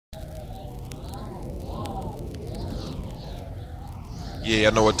Yeah,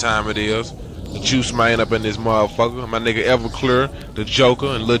 I know what time it is. The Juice Man up in this motherfucker. My nigga Everclear, the Joker,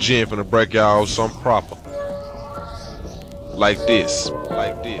 and Lil Jen finna break y'all something proper. Like this.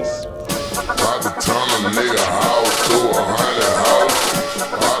 Like this. About to turn a nigga house to 100 house.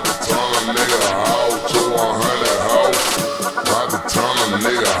 About to turn a nigga house to 100 house. About to turn a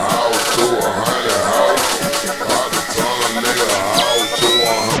nigga house to 100 house. About to turn a nigga house to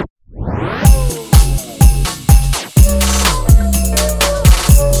 100.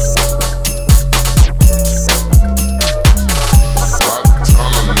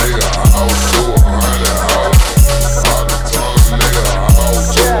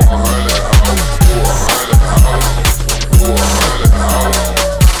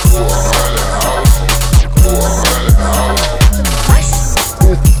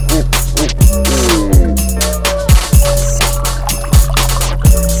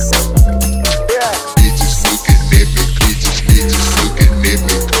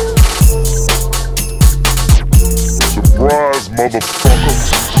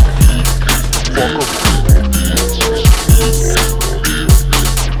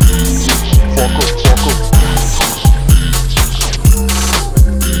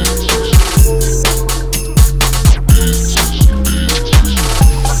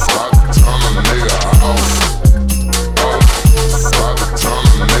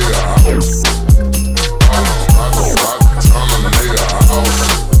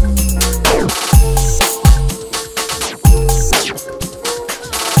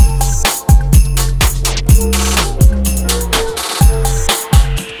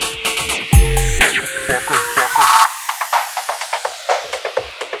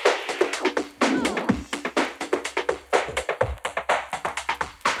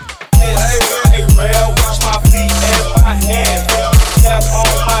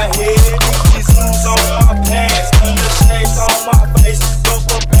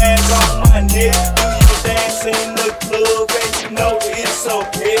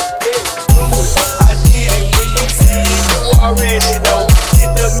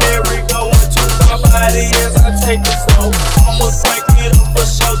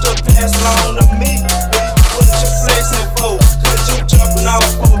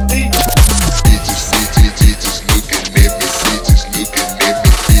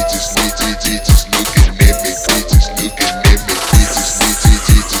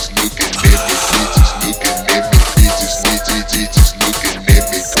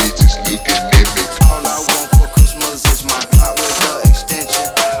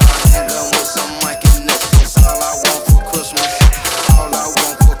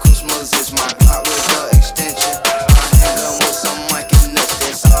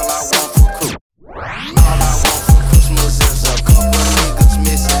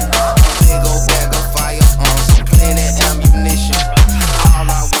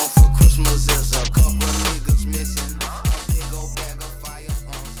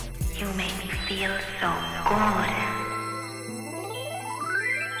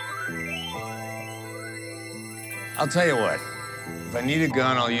 I'll tell you what. If I need a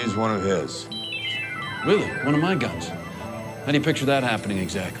gun, I'll use one of his. Really? One of my guns? How do you picture that happening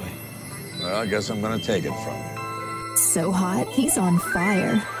exactly? Well, I guess I'm gonna take it from you. So hot, he's on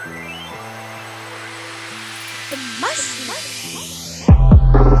fire.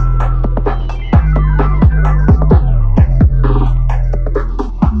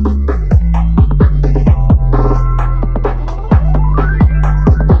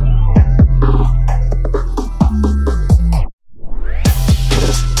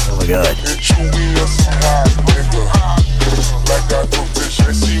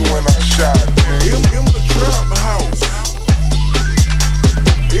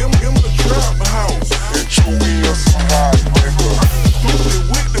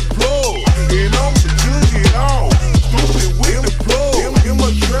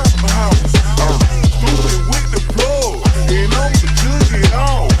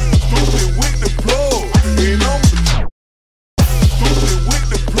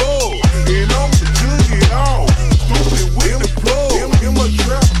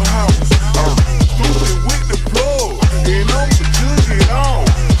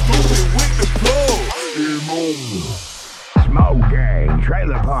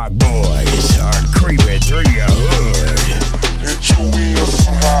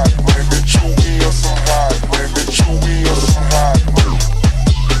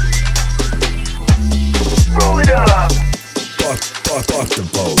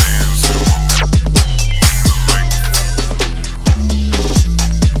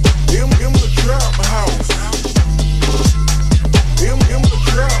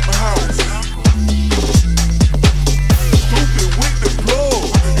 Stupid with the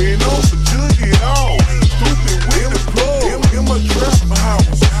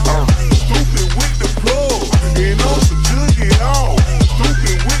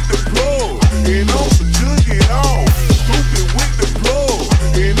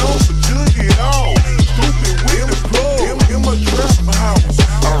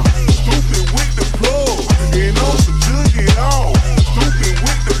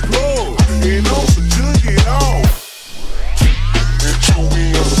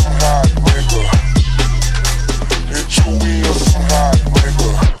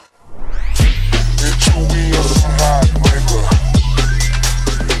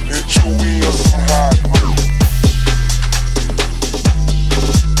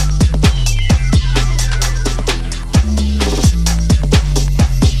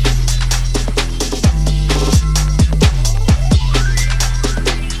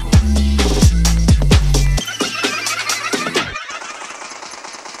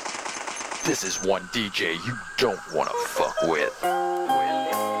This is one DJ you don't wanna fuck with.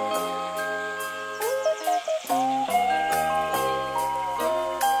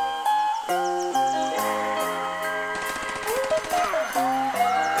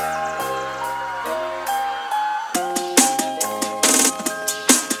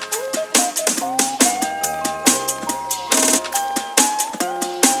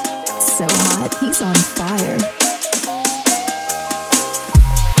 So hot, he's on fire.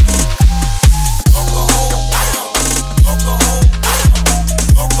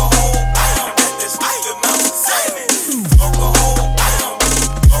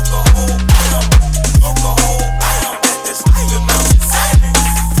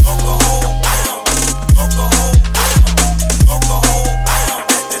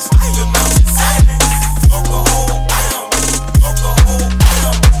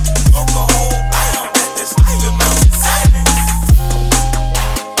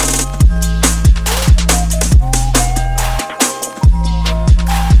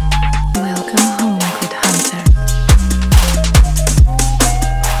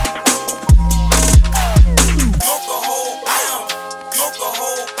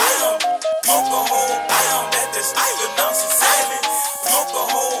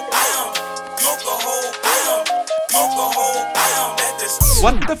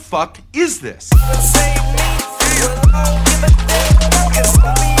 What the fuck is this? Save me, give a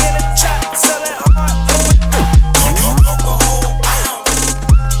damn,